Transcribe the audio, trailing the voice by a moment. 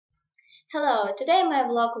Hello, today my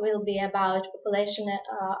vlog will be about population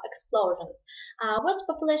explosions. What's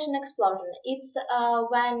population explosion? It's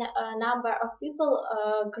when a number of people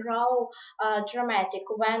grow dramatic,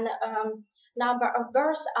 when number of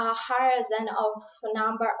births are higher than of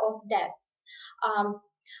number of deaths. Um,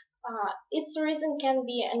 its reason can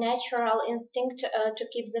be a natural instinct to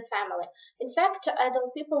keep the family. In fact,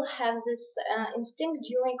 adult people have this instinct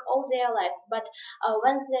during all their life, but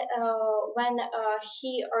when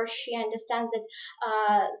he or she understands that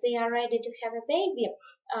they are ready to have a baby,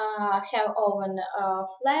 have own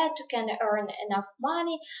flat, can earn enough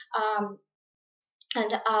money,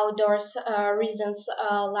 and outdoors reasons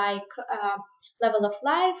like level of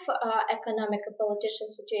life, economic and political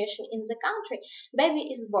situation in the country, baby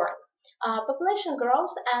is born. Population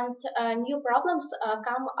grows and new problems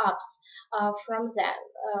come up from that.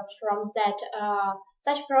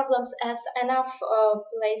 Such problems as enough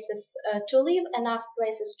places to live, enough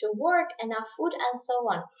places to work, enough food, and so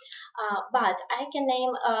on. But I can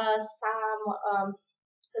name some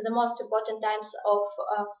the most important times of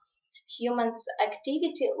humans'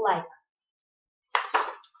 activity,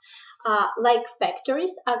 like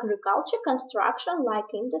factories, agriculture, construction,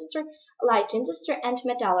 light industry, and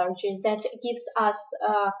metallurgy that gives us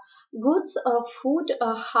goods, food,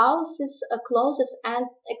 houses, clothes, and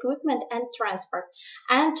equipment and transport.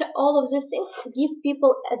 And all of these things give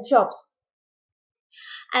people jobs.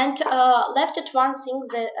 And left at one thing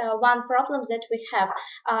that one problem that we have,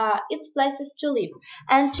 it's places to live.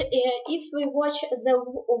 And if we watch the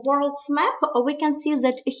world's map, we can see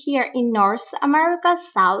that here in North America,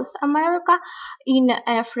 South America, in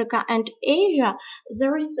Africa and Asia,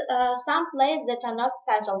 there is some places that are not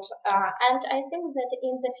settled. And I think that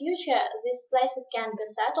in the future these places can be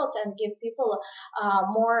settled and give people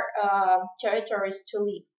more territories to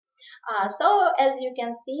live. So as you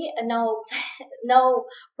can see, no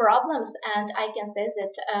problems, and I can say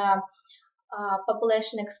that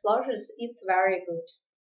population explosions, it's very good.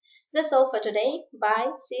 That's all for today.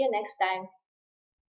 Bye. See you next time.